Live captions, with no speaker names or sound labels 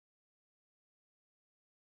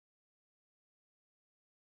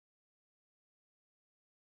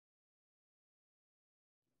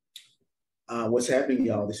What's happening,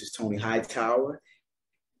 y'all? This is Tony Hightower,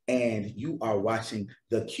 and you are watching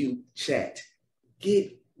the Q Chat.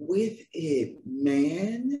 Get with it,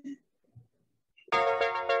 man.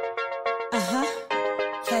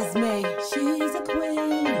 Esme, she's a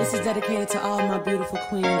queen. This is dedicated to all my beautiful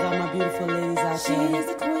queens, all my beautiful ladies out there. She's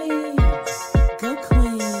a queen. Go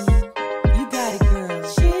queen. You got it, girl.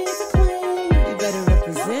 She's a queen. You better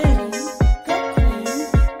represent. Go queen.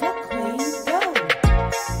 Go queen. Go.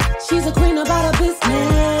 She's a queen about her business.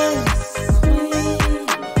 Queen.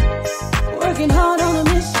 Working hard on a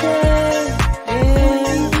mission.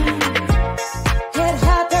 Yeah. Head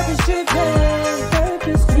high, purpose driven.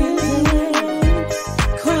 Purpose driven.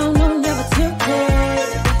 Crown will never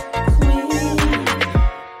tilted. Queen.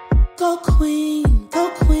 Go queen. Go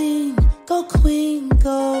queen. Go queen.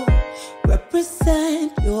 Go.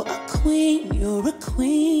 Represent. You're a queen. You're a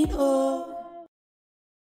queen. Oh.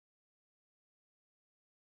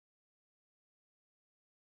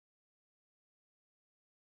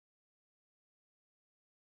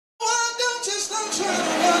 Why don't you stop trying to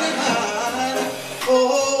run and hide?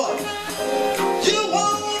 Oh, you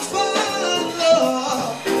won't find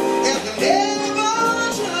love if you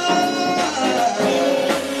never try.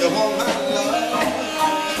 You won't find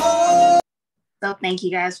love. So thank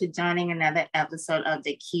you guys for joining another episode of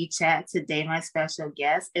the Q Chat. Today, my special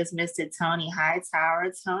guest is Mr. Tony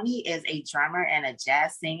Hightower. Tony is a drummer and a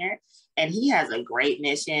jazz singer, and he has a great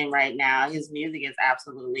mission right now. His music is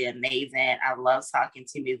absolutely amazing. I love talking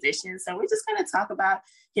to musicians. So we're just going to talk about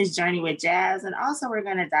his journey with jazz, and also we're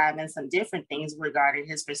going to dive in some different things regarding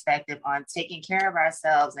his perspective on taking care of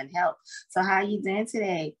ourselves and health. So how are you doing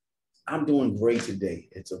today? I'm doing great today.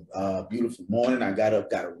 It's a beautiful morning. I got up,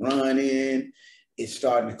 got a run in. It's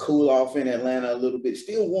starting to cool off in Atlanta a little bit.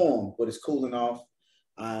 Still warm, but it's cooling off.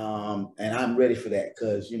 And I'm ready for that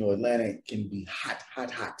because, you know, Atlanta can be hot,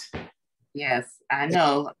 hot, hot. Yes, I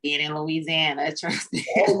know. Being in Louisiana, trust me.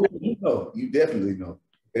 Oh, you know, you definitely know.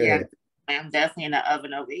 Yeah, I'm definitely in the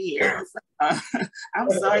oven over here. So, I'm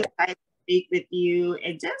so excited to speak with you.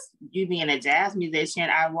 And just you being a jazz musician,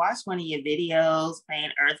 I watched one of your videos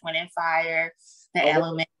playing Earth, Wind, and Fire, the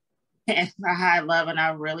element, and the high love, and I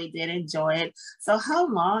really did enjoy it. So how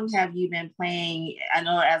long have you been playing? I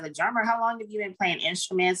know as a drummer, how long have you been playing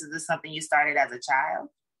instruments? Is this something you started as a child?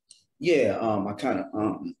 Yeah, I kind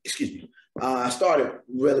of, excuse me. I started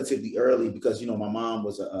relatively early because, you know, my mom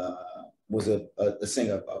was a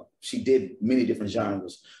singer. She did many different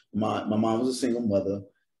genres. My mom was a single mother,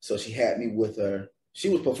 so she had me with her. She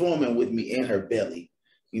was performing with me in her belly.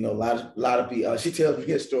 You know, a lot of people. She tells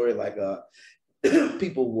me a story like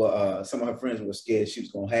people were. Some of her friends were scared she was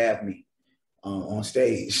gonna have me on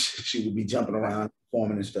stage. She would be jumping around,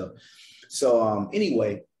 performing and stuff. So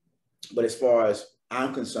anyway, but as far as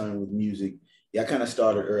I'm concerned with music, yeah, I kind of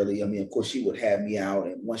started early. I mean, of course, she would have me out,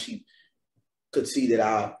 and once she could see that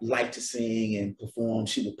I like to sing and perform,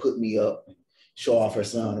 she would put me up and show off her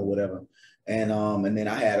son or whatever. And then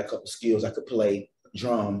I had a couple skills. I could play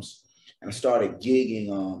drums, and I started gigging.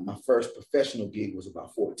 My first professional gig was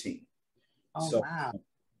about 14. Oh, so, wow.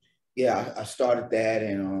 Yeah, I started that,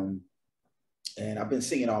 and I've been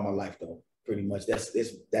singing all my life though. Pretty much,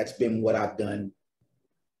 that's been what I've done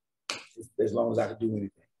as long as I could do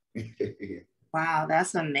anything. Wow,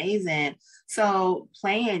 that's amazing. So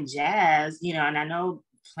playing jazz, you know, and I know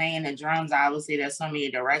playing the drums, obviously there's so many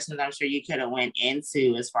directions I'm sure you could have went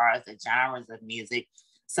into as far as the genres of music.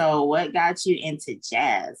 So what got you into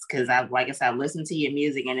jazz? Because like I said, I've listened to your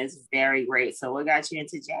music and it's very great. So what got you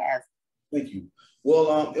into jazz? Thank you.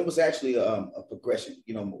 Well, it was actually a progression.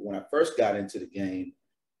 You know, when I first got into the game,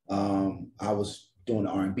 I was doing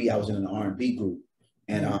R&B. I was in an R&B group,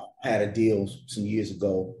 and I had a deal some years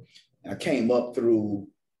ago. And I came up through,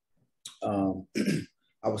 I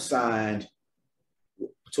was signed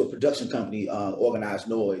to a production company, Organized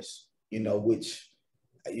Noise, you know, which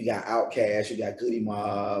you got Outkast, you got Goody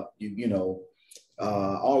Mob, you know,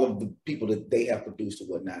 all of the people that they have produced or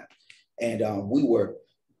whatnot. And we were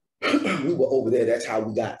over there. That's how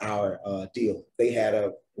we got our deal. We had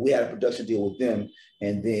a production deal with them,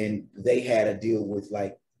 and then they had a deal with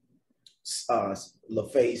like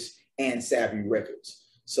LaFace and Savvy Records.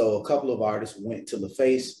 So a couple of artists went to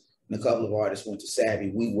LaFace and a couple of artists went to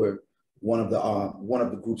Savvy. We were one of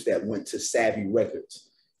the groups that went to Savvy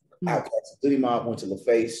Records. Outkast and Goody Mob went to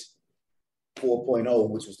LaFace 4.0,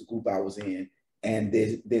 which was the group I was in. And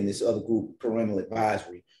then this other group, Parental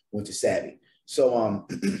Advisory, went to Savvy. So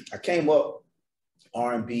I came up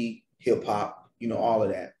R&B, hip hop, you know, all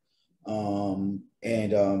of that.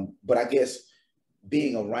 But I guess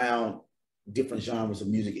being around different genres of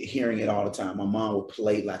music, hearing it all the time. My mom would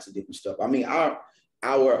play lots of different stuff. I mean,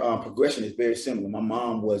 our progression is very similar. My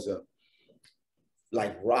mom was a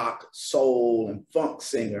like rock, soul, and funk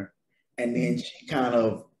singer, and then she kind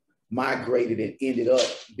of migrated and ended up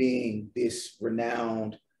being this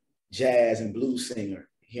renowned jazz and blues singer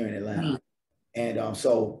here in Atlanta. And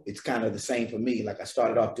so it's kind of the same for me. Like I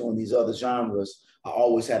started off doing these other genres. I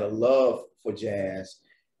always had a love for jazz.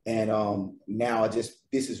 And now this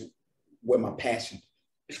is where my passion,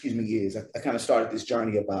 is. I kind of started this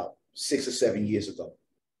journey about 6 or 7 years ago.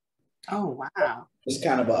 Oh, wow. It's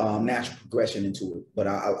kind of a natural progression into it, but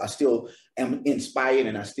I still am inspired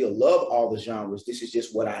and I still love all the genres. This is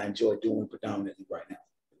just what I enjoy doing predominantly right now.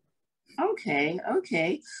 Okay.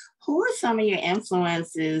 Who are some of your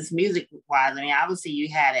influences music-wise? I mean, obviously you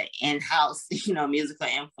had an in-house, musical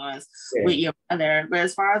influence with your mother, but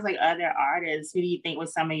as far as like other artists, who do you think were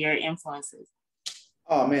some of your influences?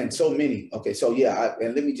 Oh man, so many. Okay, so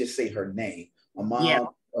and let me just say her name. My mom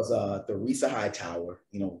was Theresa Hightower,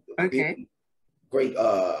 Okay.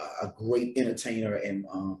 a great entertainer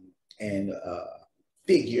and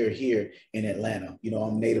figure here in Atlanta.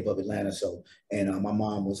 I'm native of Atlanta, so my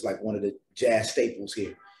mom was like one of the jazz staples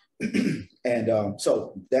here. And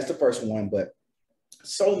so that's the first one, but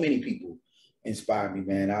so many people inspired me,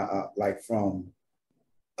 man. I like from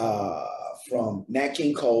Nat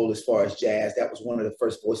King Cole as far as jazz. That was one of the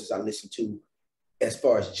first voices I listened to as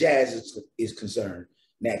far as jazz is concerned.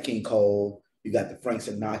 Nat King Cole, you got the Frank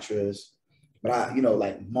Sinatras, but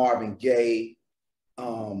like Marvin Gaye,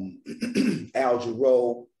 Al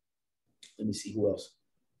Jarreau. Let me see who else.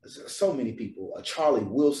 There's so many people. Charlie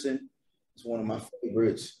Wilson is one of my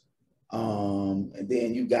favorites. And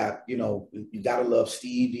then you got, you gotta love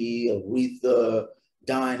Stevie, Aretha,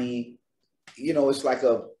 Donnie. It's like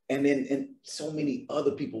and so many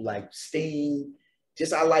other people like Sting.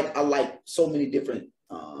 Just I like so many different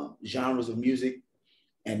genres of music,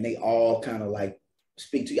 and they all kind of like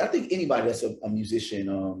speak to you. I think anybody that's a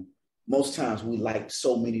musician, most times we like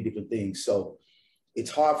so many different things. So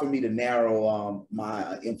it's hard for me to narrow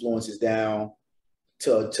my influences down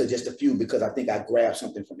to just a few, because I think I grabbed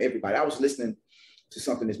something from everybody. I was listening to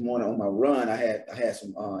something this morning on my run. I had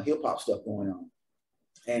some hip hop stuff going on,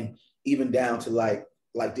 and even down to like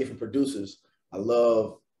different producers. I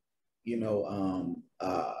love,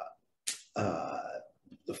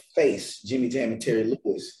 The Face, Jimmy Jam and Terry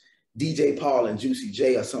Lewis, DJ Paul and Juicy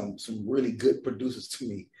J are some really good producers to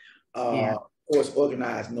me. Of course,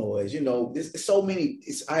 Organized Noise. There's so many.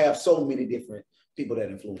 I have so many different people that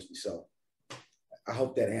influence me. So I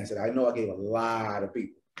hope that answered. I know I gave a lot of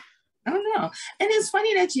people. Oh no. And it's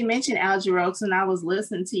funny that you mentioned Al Jarreau, because when I was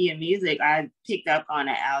listening to your music, I picked up on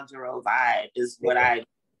an Al Jarreau vibe, is what I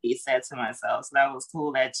said to myself. So that was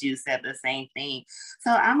cool that you said the same thing.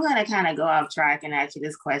 So I'm going to kind of go off track and ask you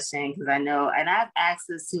this question, because I know, and I've asked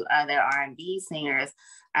this to other R&B singers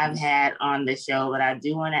I've had on the show, but I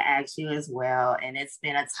do want to ask you as well. And it's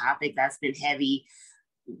been a topic that's been heavy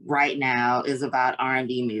right now, is about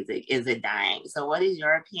R&B music. Is it dying? So what is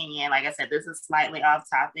your opinion? Like I said, this is slightly off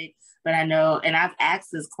topic, but I know, and I've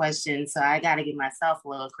asked this question, so I got to give myself a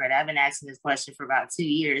little credit. I've been asking this question for about 2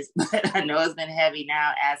 years, but I know it's been heavy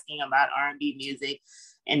now asking about R&B music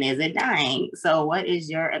and is it dying? So what is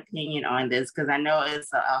your opinion on this? Because I know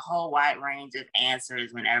it's a whole wide range of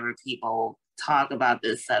answers whenever people talk about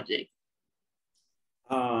this subject.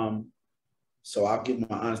 So I'll give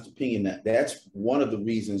my honest opinion that that's one of the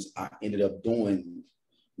reasons I ended up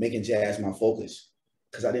making jazz my focus,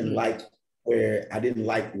 because I didn't like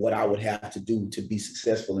what I would have to do to be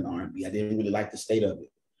successful in R&B. I didn't really like the state of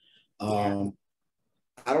it. I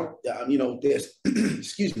don't, there's,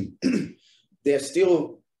 excuse me, there's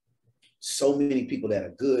still so many people that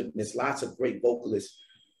are good. There's lots of great vocalists,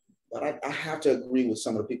 but I have to agree with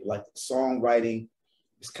some of the people, like the songwriting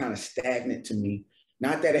is kind of stagnant to me.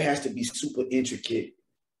 Not that it has to be super intricate,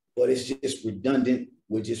 but it's just redundant.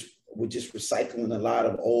 We're just recycling a lot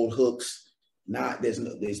of old hooks. There's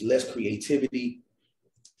less creativity.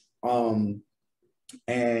 It's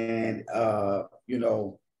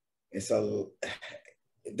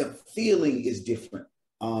the feeling is different.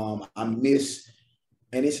 And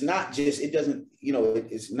it's not just,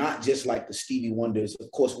 it's not just like the Stevie Wonders. Of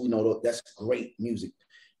course, we know that's great music,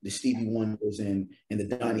 the Stevie Wonders and the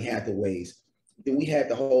Donny Hathaways. Then we had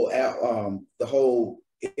the whole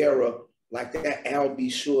era, like that Al B.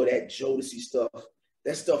 Sure, that Jodeci stuff.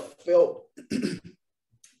 That stuff felt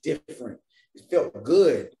different. It felt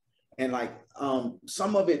good, and like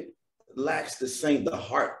some of it lacks the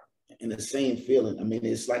heart and the same feeling. I mean,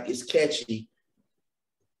 it's like it's catchy.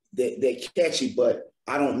 They're catchy, but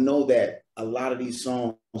I don't know that a lot of these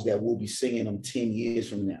songs that we'll be singing them 10 years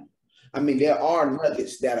from now. I mean, there are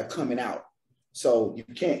nuggets that are coming out So you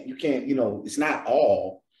can't, it's not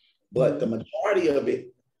all, but the majority of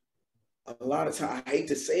it, a lot of time, I hate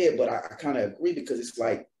to say it, but I kind of agree, because it's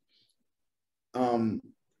like,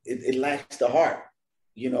 it lacks the heart,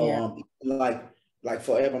 like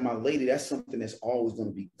Forever My Lady, that's something that's always going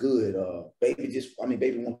to be good. Baby,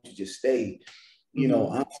 won't you just stay?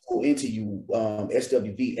 I'm so into you,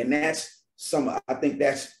 SWV. And I think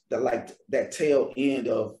that's that tail end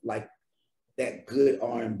of like that good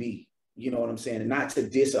R&B, you know what I'm saying? And not to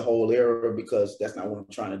diss a whole era, because that's not what I'm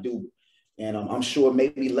trying to do. And I'm sure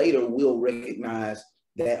maybe later we'll recognize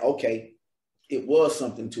that, okay, it was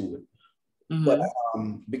something to it. But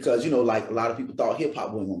because, like a lot of people thought hip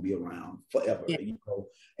hop wasn't going to be around forever,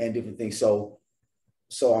 and different things. So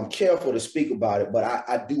I'm careful to speak about it, but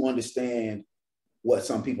I do understand what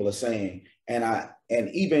some people are saying. And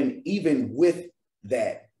even with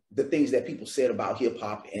that, the things that people said about hip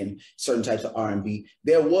hop and certain types of R&B,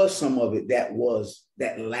 there was some of it that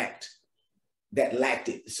lacked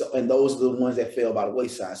it. So, and those are the ones that fell by the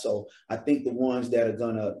wayside. So I think the ones that are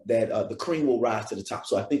the cream will rise to the top.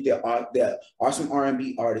 So I think there are some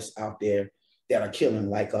R&B artists out there that are killing,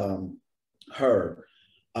 like her.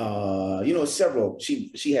 Several.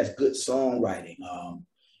 She has good songwriting,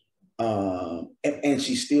 and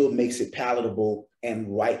she still makes it palatable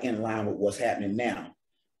and right in line with what's happening now.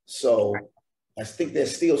 So I think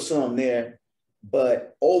there's still some there,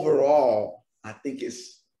 but overall, I think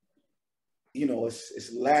it's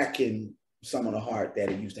lacking some of the heart that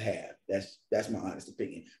it used to have. That's my honest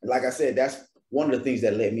opinion. And like I said, that's one of the things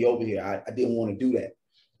that led me over here. I didn't want to do that,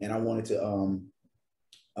 and I wanted to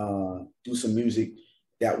do some music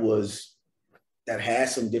that had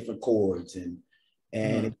some different chords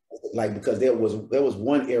and like, because there was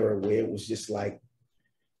one era where it was just like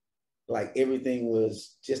everything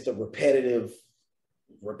was just a repetitive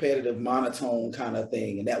monotone kind of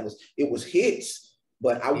thing, and it was hits.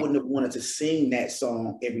 But I wouldn't have wanted to sing that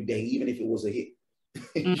song every day, even if it was a hit.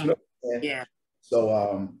 You know what I'm saying? Yeah.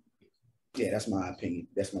 So, that's my opinion.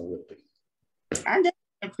 That's my real opinion. I definitely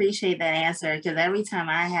appreciate that answer, because every time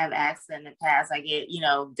I have asked in the past, I get,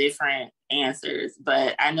 different answers.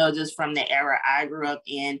 But I know just from the era I grew up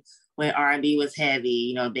in, when R&B was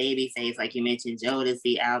heavy, Babyface, like you mentioned,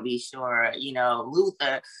 Jodeci, I'll Be Sure,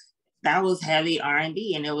 Luther, that was heavy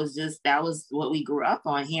R&B, and that was what we grew up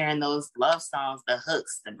on, hearing those love songs, the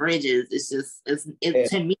hooks, the bridges.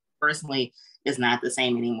 To me personally, it's not the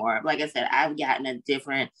same anymore. Like I said, I've gotten a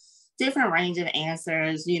different range of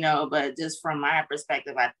answers, but just from my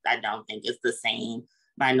perspective, I don't think it's the same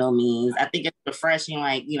by no means. I think it's refreshing,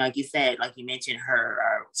 like you said, like you mentioned her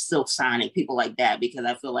or Silk Sonic, people like that, because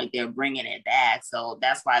I feel like they're bringing it back. So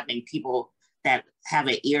that's why I think people that have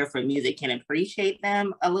an ear for music can appreciate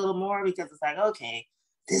them a little more, because it's like, okay,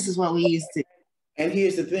 this is what we used to. And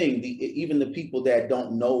here's the thing, even the people that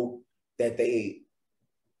don't know that they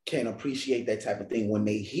can appreciate that type of thing, when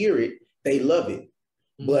they hear it, they love it.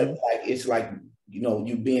 But like, it's like,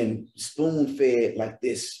 you being spoon fed like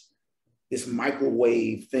this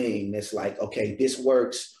microwave thing that's like, okay, this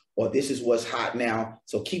works, or this is what's hot now,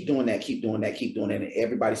 so keep doing that, and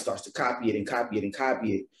everybody starts to copy it and copy it and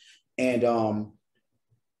copy it. And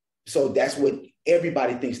so that's what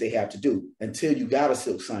everybody thinks they have to do, until you got a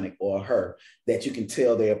Silk Sonic or her that you can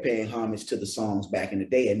tell they're paying homage to the songs back in the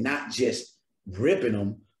day, and not just ripping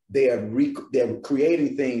them. They're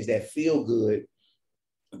creating things that feel good,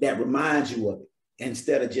 that reminds you of it,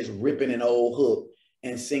 instead of just ripping an old hook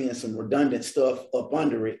and singing some redundant stuff up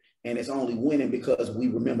under it, and it's only winning because we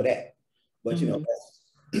remember that. But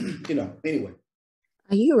anyway.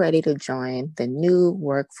 Are you ready to join the new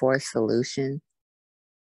workforce solution?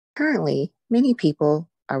 Currently, many people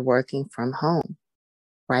are working from home.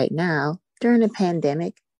 Right now, during the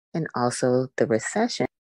pandemic and also the recession,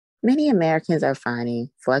 many Americans are finding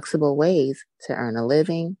flexible ways to earn a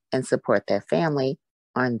living and support their family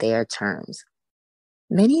on their terms.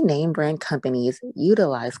 Many name brand companies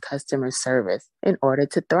utilize customer service in order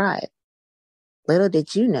to thrive. Little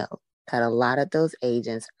did you know that a lot of those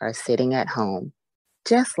agents are sitting at home,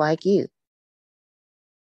 just like you.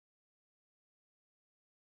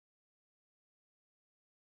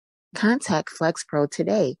 Contact FlexPro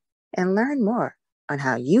today and learn more on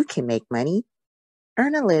how you can make money,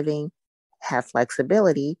 earn a living, have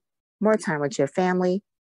flexibility, more time with your family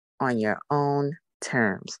on your own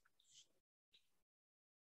terms.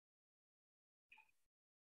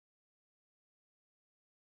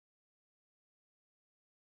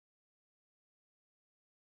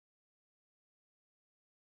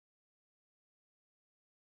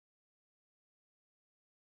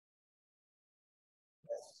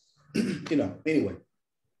 Anyway.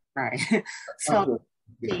 Right. So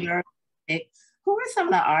your who are some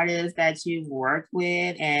of the artists that you've worked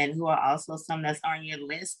with, and who are also some that's on your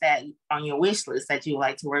list, that on your wish list, that you would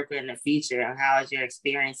like to work with in the future, and how has your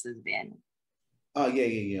experiences been? Oh,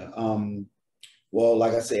 yeah. Well,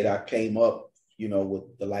 like I said, I came up,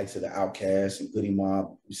 with the likes of the Outkast and Goody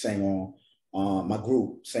Mob. We sang on my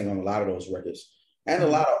group sang on a lot of those records, and a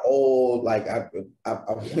lot of old, like I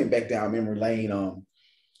went back down memory lane.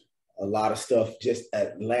 A lot of stuff, just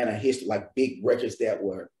Atlanta history, like big records that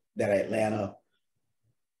Atlanta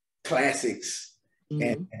classics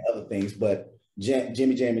and other things. But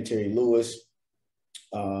Jimmy Jam and Terry Lewis.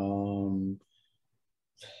 Let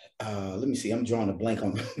me see. I'm drawing a blank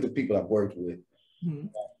on the people I've worked with.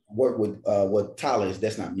 Worked with what Tyler is.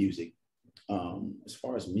 That's not music. As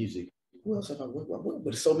far as music, who else have I worked with? I've worked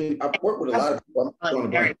with so many. I've worked with a lot of people. I'm drawing a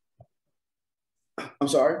blank. I'm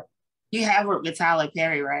sorry. You have worked with Tyler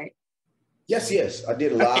Perry, right? Yes. I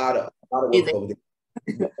did a lot of work over there.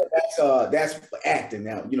 But that's acting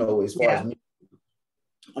now. As far as music,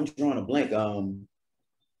 I'm drawing a blank.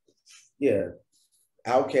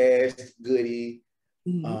 Outkast, Goody.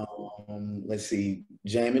 Let's see,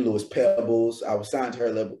 Jamie Lewis, Pebbles. I was signed to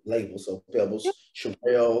her label, so Pebbles,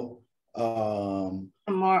 Sherelle.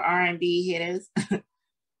 More R&B hitters.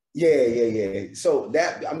 Yeah. So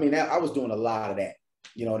that I was doing a lot of that.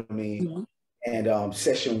 You know what I mean? And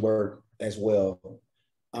session work as well.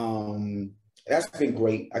 That's been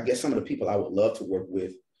great. I guess some of the people I would love to work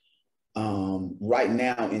with. Right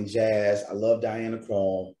now in jazz, I love Diana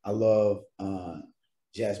Krall. I love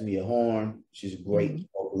Jasmine Horn. She's a great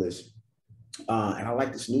vocalist. And I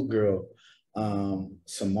like this new girl,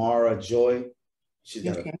 Samara Joy. She's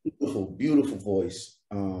got a beautiful voice.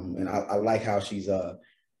 And I like how she's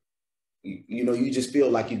you just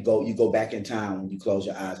feel like you go back in time when you close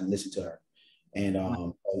your eyes and listen to her. And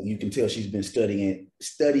you can tell she's been studying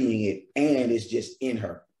it, and it's just in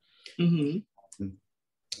her.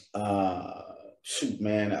 Shoot,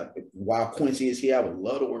 man, while Quincy is here, I would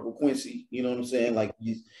love to work with Quincy. You know what I'm saying? Like,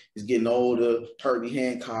 he's getting older. Herbie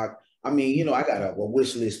Hancock. I got a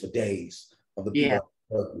wish list for days of the people I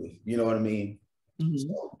work with. You know what I mean?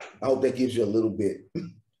 So I hope that gives you a little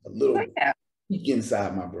peek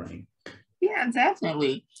inside my brain. Yeah,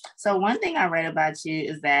 definitely. So one thing I read about you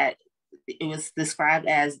is that it was described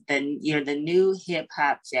as you're the new hip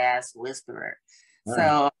hop jazz whisperer. Right.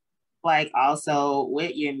 So, like, also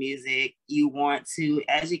with your music, you want to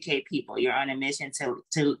educate people. You're on a mission to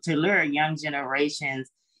lure young generations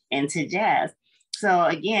into jazz. So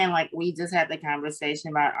again, like we just had the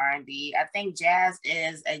conversation about R&B, I think jazz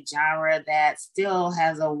is a genre that still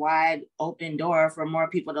has a wide open door for more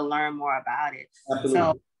people to learn more about it. Absolutely.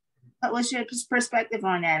 So what's your perspective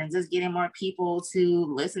on that, and just getting more people to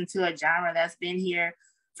listen to a genre that's been here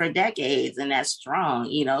for decades and that's strong,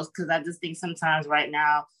 because I just think sometimes right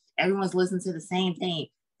now, everyone's listening to the same thing.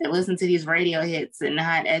 They listen to these radio hits and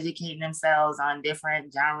not educating themselves on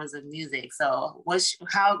different genres of music. So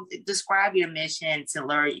describe your mission to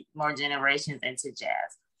lure more generations into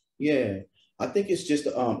jazz? Yeah, I think it's just,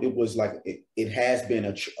 it was like, it has been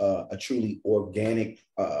a truly organic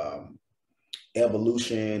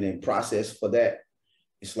evolution and process for that.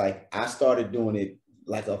 It's like, I started doing it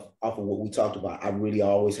like off of what we talked about. I really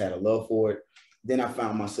always had a love for it. Then I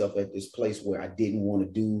found myself at this place where I didn't want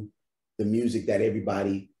to do the music that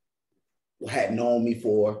everybody had known me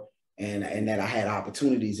for, and that I had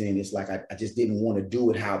opportunities in. It's like I just didn't want to do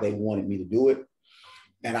it how they wanted me to do it.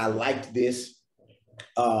 And I liked this.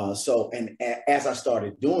 And as I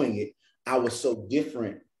started doing it, I was so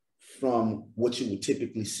different from what you would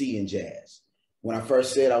typically see in jazz. When I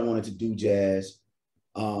first said I wanted to do jazz,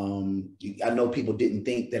 I know people didn't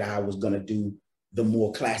think that I was going to do the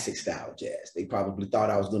more classic style jazz. They probably thought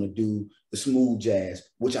I was going to do the smooth jazz,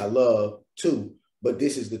 which I love too. But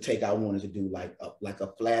this is the take I wanted to do, like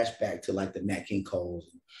a flashback to like the Nat King Cole's,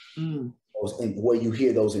 and where you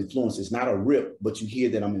hear those influences, not a rip, but you hear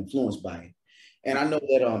that I'm influenced by it. And I know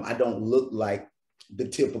that I don't look like the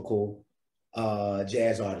typical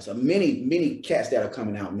jazz artist. Many cats that are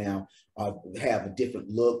coming out now have a different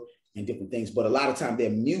look and different things, but a lot of times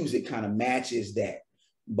their music kind of matches that.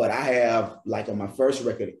 But I have, like on my first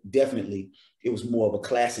record, definitely, it was more of a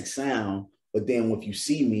classic sound. But then if you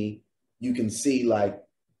see me, you can see like,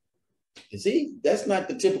 that's not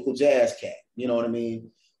the typical jazz cat. You know what I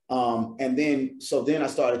mean? And then I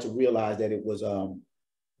started to realize that it was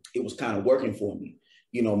kind of working for me.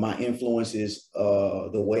 My influences,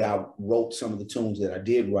 the way I wrote some of the tunes that I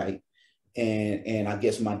did write, and I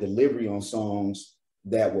guess my delivery on songs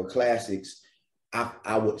that were classics,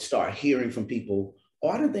 I would start hearing from people,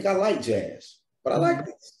 I didn't think I liked jazz, but I like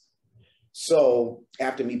this. So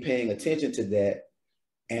after me paying attention to that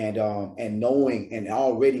and knowing and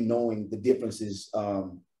already knowing the differences,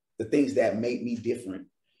 the things that make me different,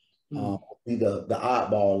 the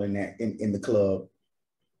oddball in that in the club.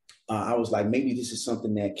 I was like, maybe this is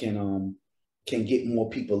something that can get more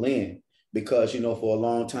people in, because for a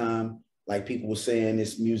long time, like, people were saying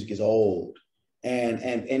this music is old, and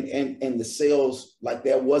the sales, like,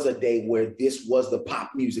 there was a day where this was the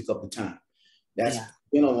pop music of the time. That's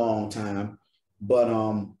been a long time, but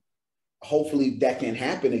hopefully that can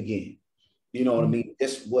happen again. You know what I mean?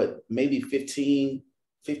 It's maybe 15,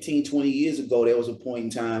 20 years ago, there was a point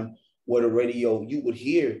in time where the radio, you would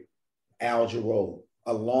hear Al Jarreau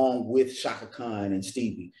along with Shaka Khan and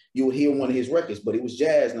Stevie. You would hear one of his records, but it was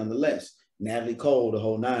jazz nonetheless. Natalie Cole, the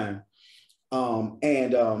whole nine.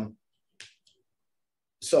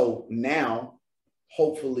 So now,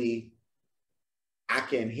 hopefully, I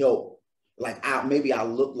can help. Like, maybe I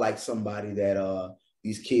look like somebody that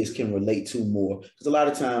these kids can relate to more. Because a lot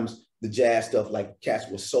of times the jazz stuff, like, cats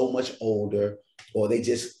were so much older, or they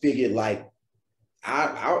just figured, like,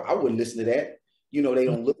 I wouldn't listen to that. They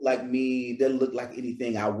don't look like me. They don't look like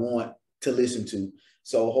anything I want to listen to.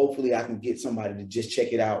 So hopefully I can get somebody to just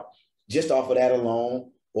check it out just off of that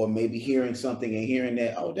alone, or maybe hearing something and hearing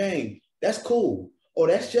that, oh, dang, that's cool. Oh,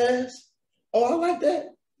 that's jazz. Oh, I like that.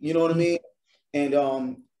 You know what I mean? And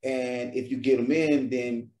if you get them in,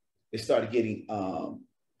 then they started getting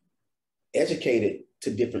educated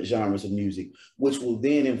to different genres of music, which will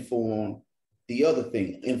then inform the other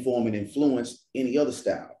thing, inform and influence any other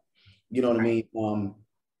style. You know what I mean?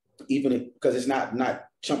 Even because it's not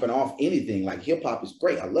jumping off anything. Like, hip hop is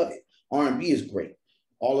great. I love it. R&B is great.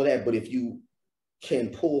 All of that. But if you can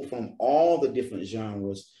pull from all the different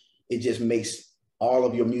genres, it just makes all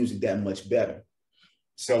of your music that much better.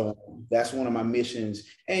 So that's one of my missions.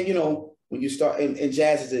 And, when you start, and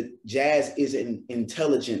jazz is an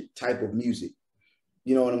intelligent type of music.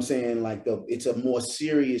 You know what I'm saying? Like, it's a more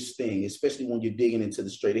serious thing, especially when you're digging into the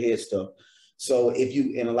straight ahead stuff. So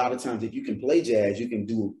and a lot of times, if you can play jazz, you can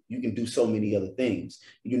do so many other things.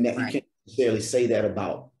 You can't necessarily say that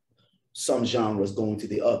about some genres going to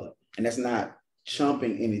the other. And that's not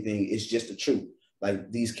chumping anything. It's just the truth.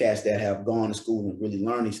 Like, these cats that have gone to school and really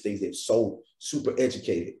learned these things, they're so super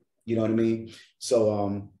educated. You know what I mean?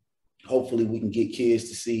 So hopefully we can get kids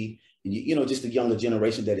to see, just the younger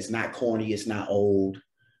generation, that it's not corny, it's not old,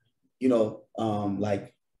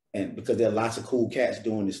 and because there are lots of cool cats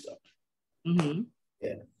doing this stuff. Mm-hmm.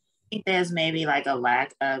 Yeah. I think there's maybe like a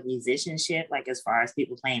lack of musicianship, like as far as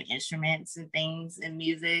people playing instruments and things in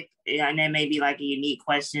music. And that may be like a unique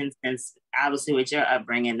question, since obviously with your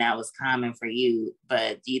upbringing, that was common for you.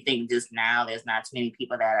 But do you think just now there's not too many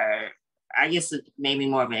people that are, I guess, maybe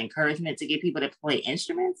more of an encouragement to get people to play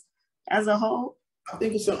instruments as a whole? I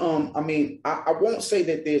think it's I won't say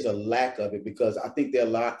that there's a lack of it, because I think there are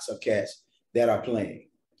lots of cats that are playing,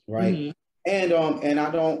 right? Mm-hmm. And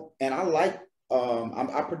I like,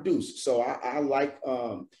 I produce, so I like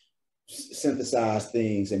synthesized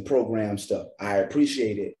things and program stuff. I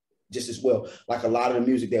appreciate it just as well. Like, a lot of the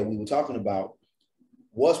music that we were talking about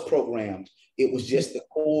was programmed. It was just the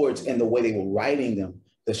chords and the way they were writing them.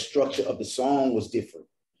 The structure of the song was different.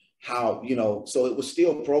 How, so it was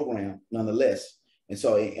still programmed nonetheless. And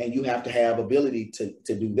so, and you have to have ability to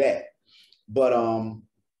do that. But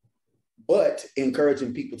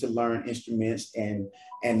encouraging people to learn instruments and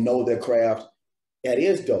know their craft, that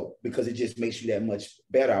is dope, because it just makes you that much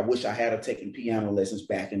better. I wish I had taken piano lessons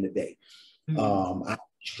back in the day. Mm-hmm. I'm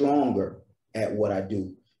stronger at what I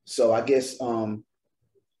do. So I guess, I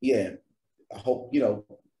hope,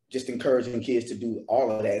 just encouraging kids to do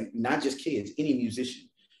all of that. Not just kids, any musician,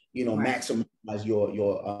 maximize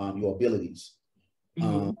your abilities.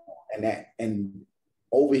 Mm-hmm. And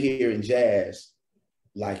over here in jazz,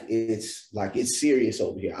 it's serious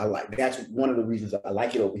over here. That's one of the reasons I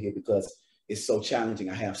like it over here, because it's so challenging.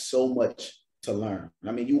 I have so much to learn.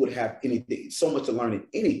 I mean, you would have so much to learn in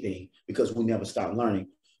anything, because we never stop learning.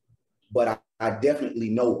 But I definitely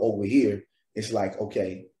know over here, it's like,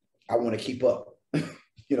 okay, I want to keep up.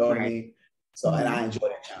 You know what I mean? So, mm-hmm. And I enjoy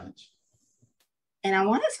that challenge. And I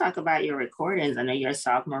want to talk about your recordings. I know your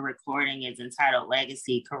sophomore recording is entitled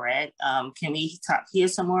Legacy, correct? Can we hear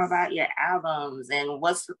some more about your albums, and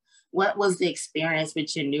what was the experience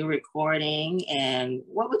with your new recording, and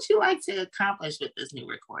what would you like to accomplish with this new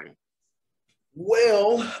recording?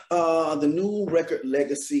 Well, the new record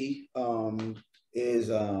Legacy is,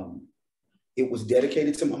 it was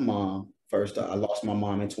dedicated to my mom. First, I lost my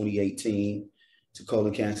mom in 2018 to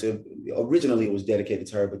colon cancer. Originally, it was dedicated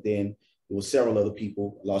to her, but then there were several other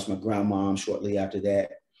people. I lost my grandmom shortly after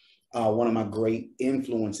that. One of my great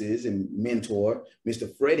influences and mentor,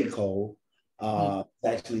 Mr. Freddie Cole,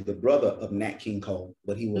 Actually the brother of Nat King Cole,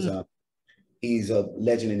 but he's a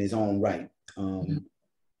legend in his own right.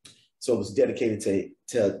 So it was dedicated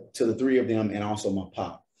to the three of them and also my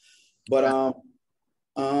pop. But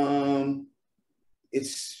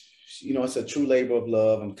it's, you know, it's a true labor of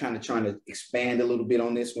love. I'm kind of trying to expand a little bit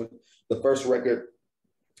on this one. The first record,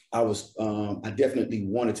 I definitely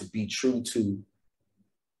wanted to be true to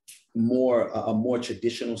a more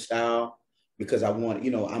traditional style, because I want,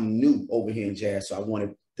 you know, I'm new over here in jazz, so I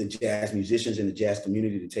wanted the jazz musicians and the jazz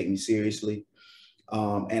community to take me seriously.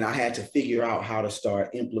 And I had to figure out how to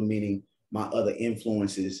start implementing my other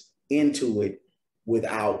influences into it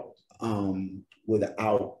without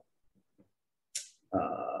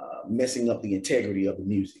messing up the integrity of the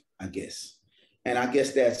music, I guess. And I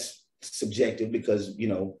guess that's subjective because, you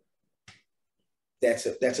know, that's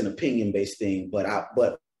an opinion-based thing. But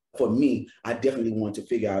for me, I definitely want to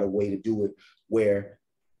figure out a way to do it where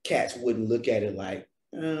cats wouldn't look at it like,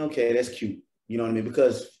 okay, that's cute. You know what I mean?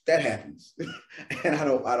 Because that happens. And I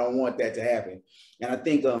don't want that to happen. And I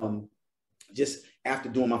think just after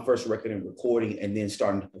doing my first record and recording and then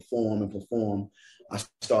starting to perform, I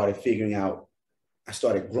started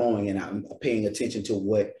growing, and I'm paying attention to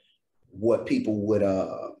what people would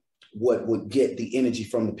what would get the energy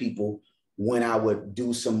from the people when I would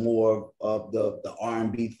do some more of the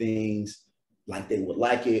R&B things, like they would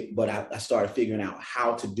like it. But I started figuring out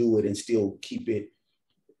how to do it and still keep it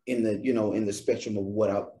in the, you know, in the spectrum of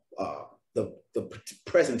what the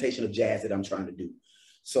presentation of jazz that I'm trying to do.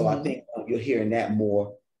 So I think you're hearing that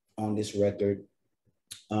more on this record.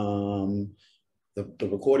 The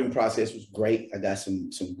recording process was great. I got some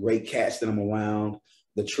great cats that I'm around.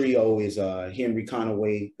 The trio is Henry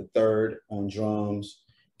Conaway III on drums,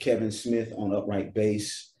 Kevin Smith on upright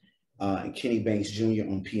bass, and Kenny Banks Jr.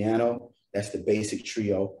 on piano. That's the basic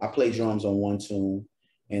trio. I play drums on one tune.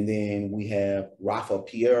 And then we have Rafa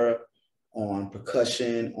Pierre on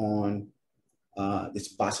percussion on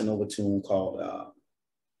this bossa nova tune called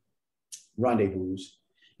Rendezvous.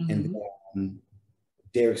 And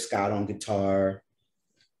Derek Scott on guitar.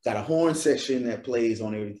 Got a horn section that plays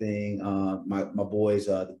on everything. My boys,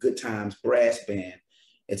 the Good Times Brass Band.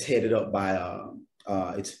 It's headed up by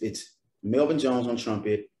it's Melvin Jones on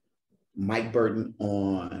trumpet, Mike Burton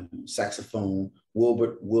on saxophone,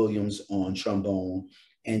 Wilbert Williams on trombone,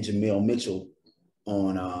 and Jamel Mitchell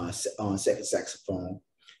on second saxophone.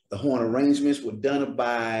 The horn arrangements were done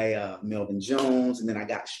by Melvin Jones, and then I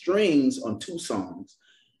got strings on two songs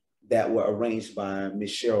that were arranged by Miss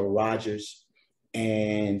Cheryl Rogers.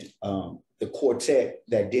 And the quartet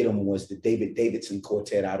that did them was the David Davidson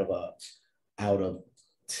Quartet out of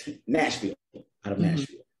Nashville.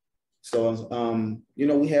 So you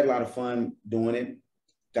know, we had a lot of fun doing it.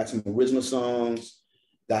 Got some original songs,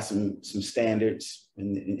 got some standards,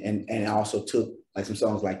 and also took like some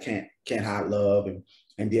songs like Can't Hide Love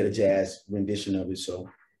and did a jazz rendition of it. So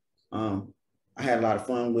I had a lot of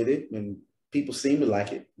fun with it, and people seem to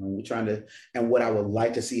like it. And we're trying to, and what I would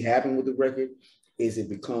like to see happen with the record is it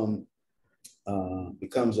becomes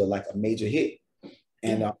like a major hit.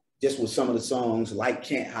 And just with some of the songs like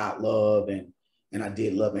Can't Hide Love and I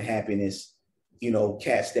Did Love and Happiness, you know,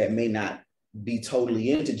 cats that may not be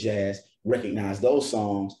totally into jazz recognize those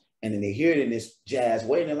songs, and then they hear it in this jazz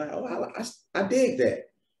way, and they're like, oh, I dig that.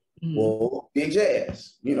 Well, big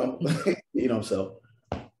jazz, you know, you know, so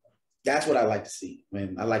that's what I like to see.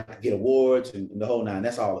 Man, I like to get awards and the whole nine.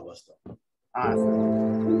 That's all of us, though.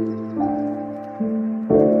 Awesome.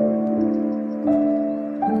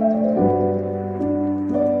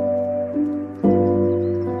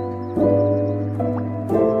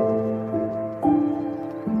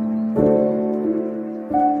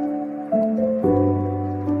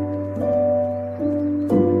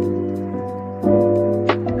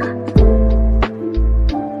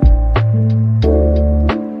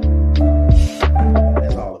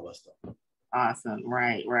 Awesome.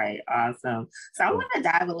 Right. Awesome. So I want to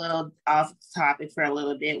dive a little off topic for a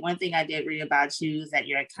little bit. One thing I did read about you is that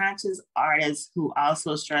you're a conscious artist who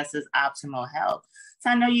also stresses optimal health. So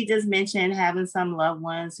I know you just mentioned having some loved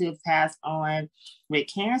ones who have passed on with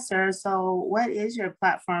cancer. So what is your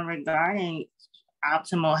platform regarding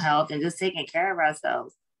optimal health and just taking care of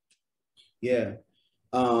ourselves? Yeah.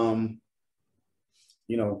 You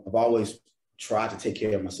know, I've always tried to take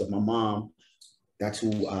care of myself. My mom, that's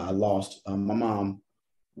who I lost. My mom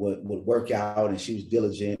would work out, and she was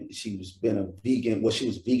diligent. She was been a vegan. Well, she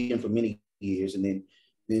was vegan for many years, and then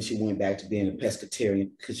she went back to being a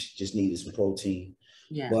pescatarian because she just needed some protein.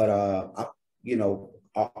 Yeah. But you know,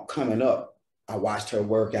 coming up, I watched her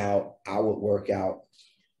work out. I would work out.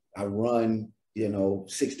 I run, you know,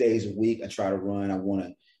 6 days a week. I try to run. I want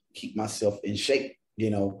to keep myself in shape,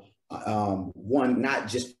 one, not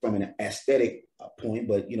just from an aesthetic point,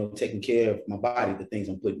 but, taking care of my body, the things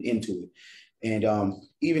I'm putting into it. And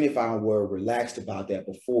even if I were relaxed about that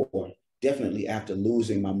before, definitely after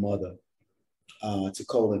losing my mother to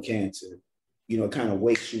colon cancer, it kind of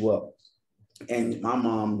wakes you up. And my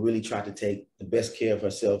mom really tried to take the best care of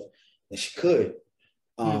herself that she could.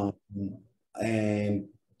 And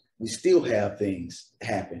we still have things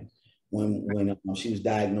happen. When she was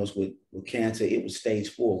diagnosed with cancer, it was stage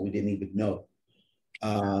 4. We didn't even know.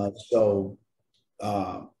 So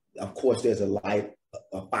of course, there's a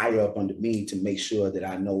fire up under me to make sure that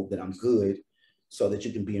I know that I'm good, so that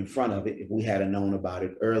you can be in front of it. If we had known about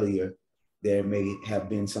it earlier, there may have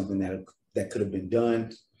been something that could have been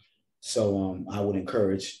done. So I would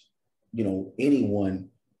encourage, anyone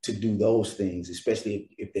to do those things, especially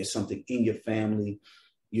if there's something in your family,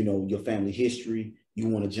 your family history, you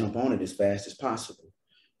want to jump on it as fast as possible.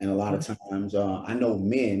 And a lot of times, I know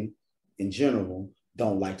men in general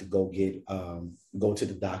don't like to go to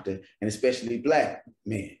the doctor, and especially Black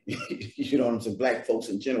men. You know what I'm saying? Black folks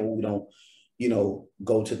in general, we don't,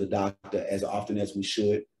 go to the doctor as often as we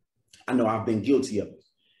should. I know I've been guilty of it,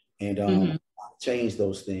 and change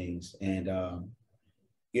those things. And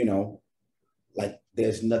like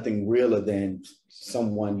there's nothing realer than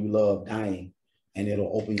someone you love dying, and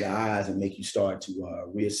it'll open your eyes and make you start to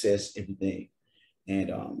reassess everything,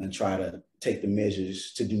 and try to take the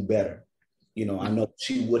measures to do better. I know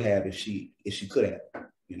she would have if she could have.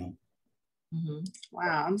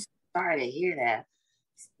 Wow, I'm sorry to hear that.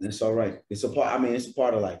 That's all right. It's a part. I mean, it's a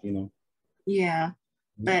part of life. Yeah.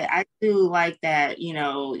 But I do like that,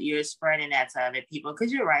 you're spreading that to other people,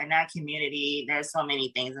 because you're right, in our community, there's so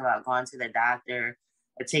many things about going to the doctor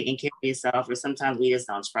or taking care of yourself, or sometimes we just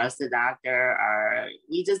don't trust the doctor, or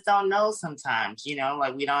we just don't know sometimes,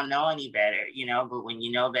 like we don't know any better, but when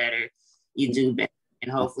you know better, you do better,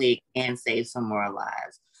 and hopefully it can save some more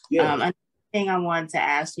lives. Yeah. Another thing I wanted to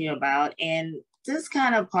ask you about, and this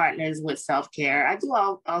kind of partners with self-care. I do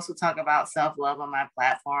also talk about self-love on my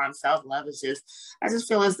platform. Self-love is I just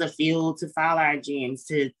feel it's the fuel to follow our dreams,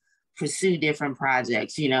 to pursue different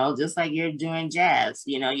projects, just like you're doing jazz,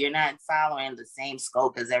 you're not following the same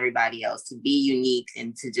scope as everybody else, to be unique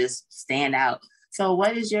and to just stand out. So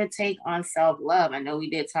what is your take on self-love? I know we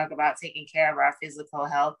did talk about taking care of our physical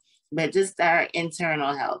health, but just our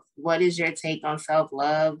internal health. What is your take on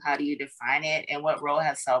self-love? How do you define it? And what role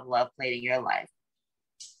has self-love played in your life?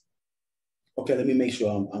 Okay, let me make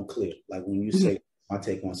sure I'm clear. Like when you say my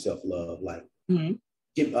take on self-love, like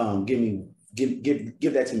give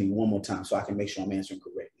that to me one more time so I can make sure I'm answering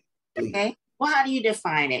correctly. Please. Okay. Well, how do you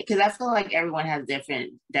define it? Because I feel like everyone has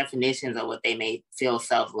different definitions of what they may feel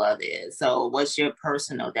self-love is. So what's your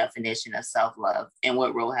personal definition of self-love, and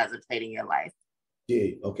what role has it played in your life?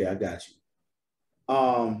 Yeah, okay, I got you.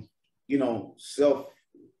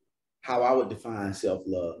 How I would define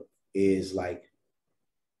self-love is like,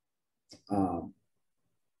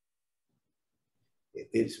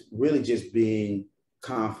 it's really just being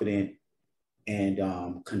confident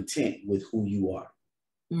and content with who you are.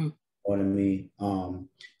 You know what I mean?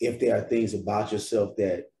 If there are things about yourself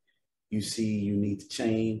that you see you need to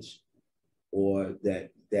change, or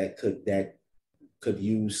that could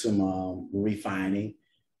use some refining,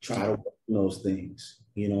 try to work on those things.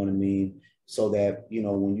 You know what I mean? So that,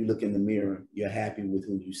 when you look in the mirror, you're happy with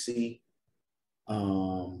who you see.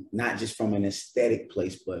 Not just from an aesthetic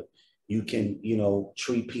place, but you can,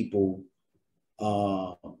 treat people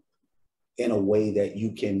in a way that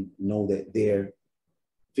you can know that they're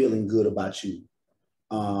feeling good about you.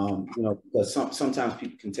 Because sometimes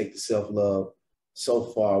people can take the self-love so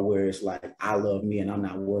far where it's like, I love me and I'm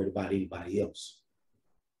not worried about anybody else.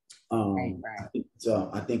 Right. I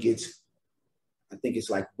think it's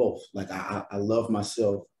like both. Like I love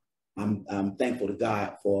myself. I'm thankful to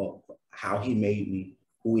God for how He made me,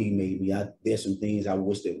 who He made me. There's some things I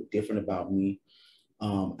wish that were different about me,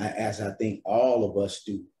 as I think all of us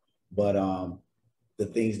do. But the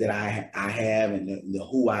things that I have and the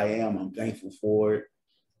who I am, I'm thankful for it.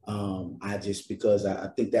 Because I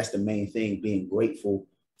think that's the main thing, being grateful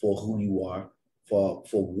for who you are, for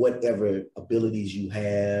whatever abilities you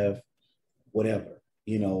have, whatever,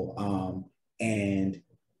 and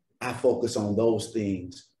I focus on those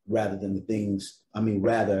things rather than the things I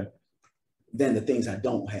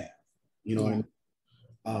don't have, what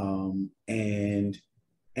I mean?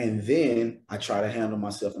 And then I try to handle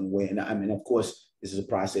myself in a way, and of course, this is a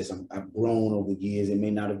process. I've grown over the years. It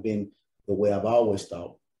may not have been the way I've always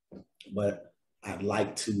thought, but I'd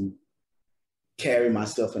like to carry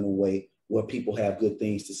myself in a way where people have good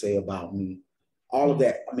things to say about me, all of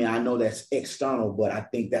that. I mean, I know that's external, but I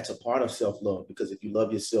think that's a part of self-love, because if you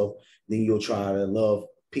love yourself, then you'll try to love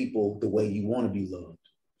people the way you want to be loved.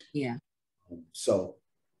 Yeah. So,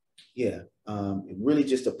 yeah, really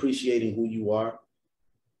just appreciating who you are,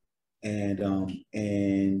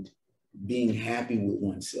 and being happy with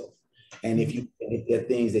oneself. And if there are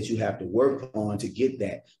things that you have to work on to get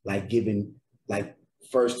that, like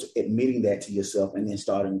first admitting that to yourself, and then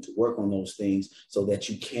starting to work on those things so that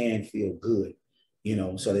you can feel good,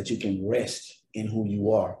 so that you can rest in who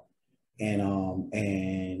you are,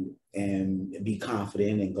 and be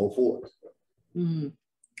confident and go forward. Mm-hmm.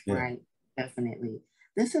 Yeah. Right, definitely.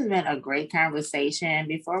 This has been a great conversation.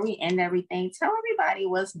 Before we end everything, tell everybody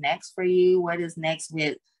what's next for you. What is next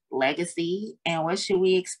with Legacy, and what should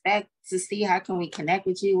we expect to see? How can we connect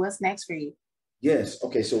with you? What's next for you? Yes.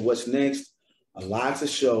 Okay. So what's next? Lots of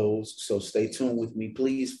shows. So stay tuned with me.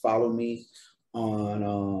 Please follow me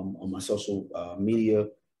on my social media.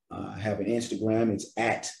 I have an Instagram. It's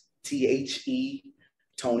at THE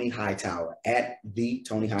Tony Hightower, at the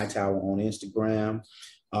Tony Hightower on Instagram.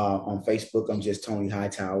 On Facebook, I'm just Tony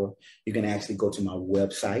Hightower. You can actually go to my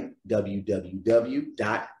website,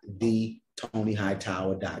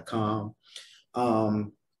 www.thetonyhightower.com.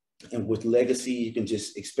 And with Legacy, you can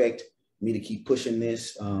just expect me to keep pushing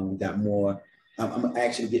this. Got more. I'm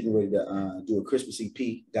actually getting ready to do a Christmas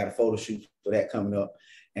EP. Got a photo shoot for that coming up,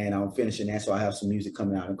 and I'm finishing that. So I have some music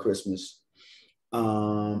coming out on Christmas.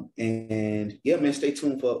 And yeah, man, stay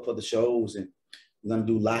tuned for the shows, and we're gonna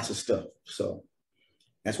do lots of stuff. So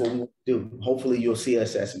that's what we want to do. Hopefully you'll see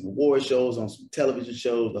us at some award shows, on some television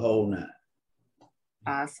shows, the whole nine.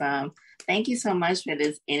 Awesome. Thank you so much for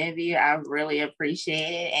this interview. I really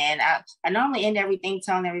appreciate it. And I normally end everything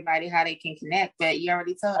telling everybody how they can connect, but you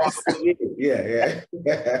already told us. Yeah.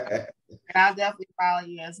 And I'll definitely follow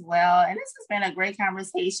you as well. And this has been a great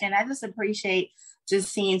conversation. I just appreciate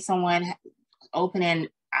just seeing someone opening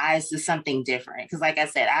eyes to something different, because like I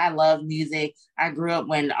said, I love music. I grew up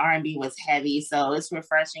when R&B was heavy, so it's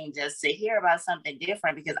refreshing just to hear about something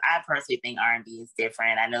different, because I personally think R&B is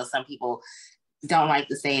different. I know some people don't like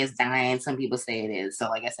to say it's dying, some people say it is. So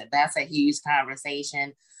like I said, that's a huge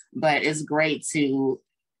conversation, but it's great to,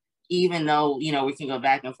 even though we can go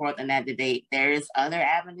back and forth in that debate, there's other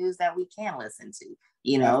avenues that we can listen to,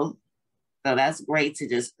 so that's great to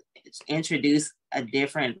just introduce a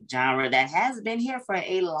different genre that has been here for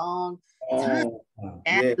a long time,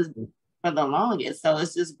 for the longest. So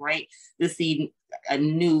it's just great to see a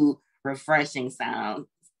new, refreshing sound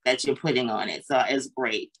that you're putting on it. So it's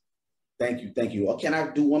great. Thank you. Oh, can I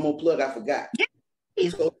do one more plug? I forgot. Yeah.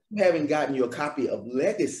 So if you haven't gotten your copy of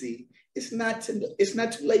Legacy, it's not too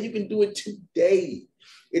late. You can do it today.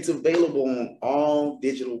 It's available on all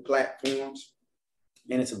digital platforms,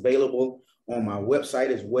 and it's available on my website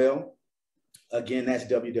as well. Again, that's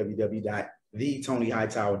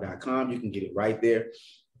www.thetonyhightower.com. You can get it right there.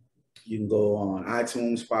 You can go on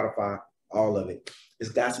iTunes, Spotify, all of it. It's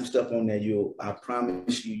got some stuff on there. I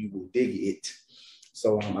promise you will dig it.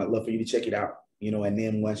 So I'd love for you to check it out. And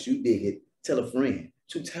then once you dig it, tell a friend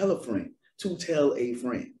to tell a friend to tell a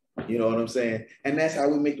friend. You know what I'm saying? And that's how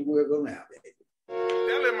we make the world go round, baby.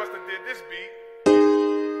 Della must have did this beat.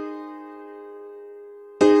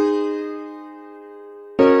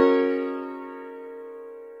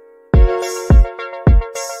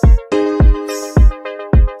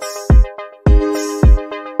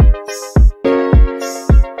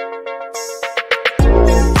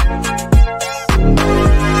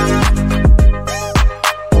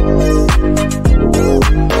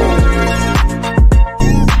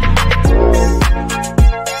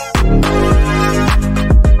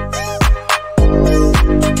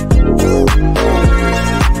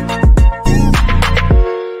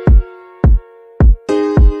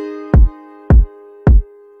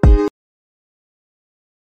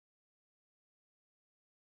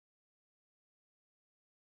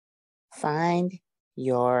 Find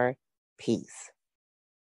your peace.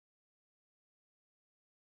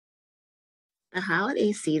 The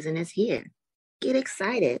holiday season is here. Get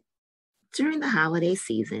excited. During the holiday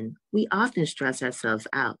season, we often stress ourselves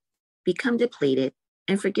out, become depleted,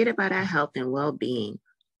 and forget about our health and well-being,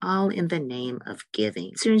 all in the name of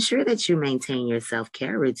giving. To ensure that you maintain your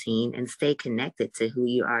self-care routine and stay connected to who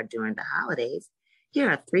you are during the holidays,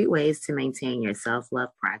 here are 3 ways to maintain your self-love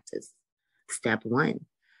practice. Step 1.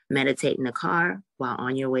 Meditate in the car while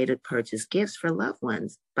on your way to purchase gifts for loved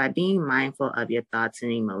ones by being mindful of your thoughts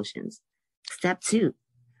and emotions. Step 2.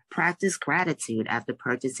 Practice gratitude after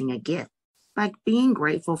purchasing a gift by being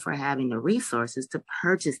grateful for having the resources to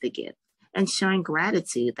purchase the gift and showing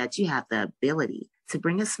gratitude that you have the ability to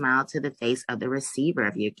bring a smile to the face of the receiver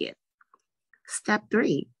of your gift. Step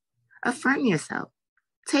 3, affirm yourself.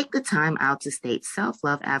 Take the time out to state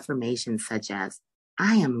self-love affirmations such as,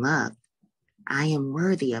 I am loved. I am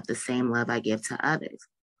worthy of the same love I give to others.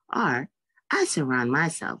 Or, I surround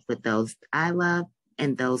myself with those I love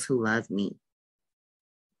and those who love me.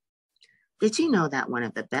 Did you know that one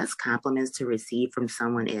of the best compliments to receive from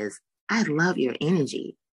someone is, I love your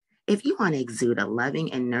energy? If you want to exude a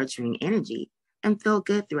loving and nurturing energy and feel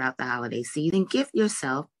good throughout the holiday season, gift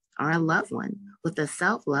yourself or a loved one with a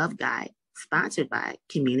self-love guide sponsored by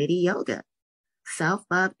Community Yoga.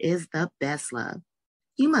 Self-love is the best love.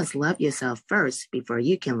 You must love yourself first before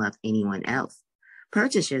you can love anyone else.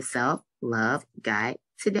 Purchase your self-love guide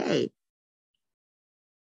today.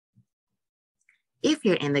 If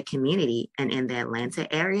you're in the community and in the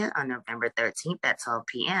Atlanta area on November 13th at 12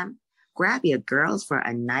 p.m., grab your girls for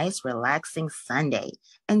a nice, relaxing Sunday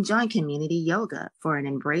and join Community Yoga for an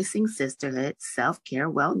Embracing Sisterhood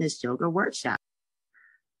Self-Care Wellness Yoga workshop.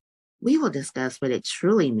 We will discuss what it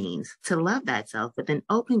truly means to love thyself with an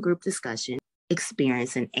open group discussion,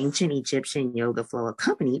 experience an ancient Egyptian yoga flow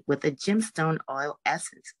accompanied with a gemstone oil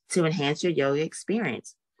essence to enhance your yoga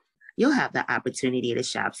experience. You'll have the opportunity to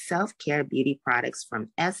shop self-care beauty products from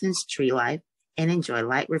Essence Tree Life and enjoy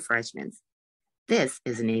light refreshments. This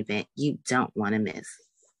is an event you don't want to miss.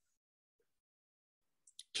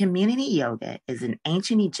 Community Yoga is an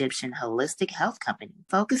ancient Egyptian holistic health company that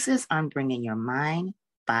focuses on bringing your mind,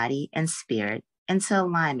 body, and spirit into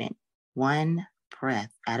alignment, one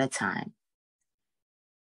breath at a time.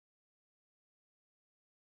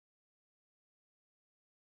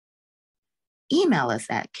 Email us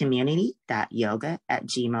at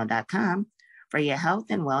community.yoga@gmail.com for your health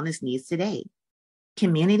and wellness needs today.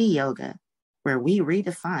 Community Yoga, where we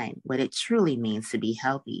redefine what it truly means to be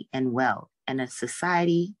healthy and well in a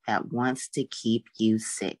society that wants to keep you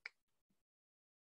sick.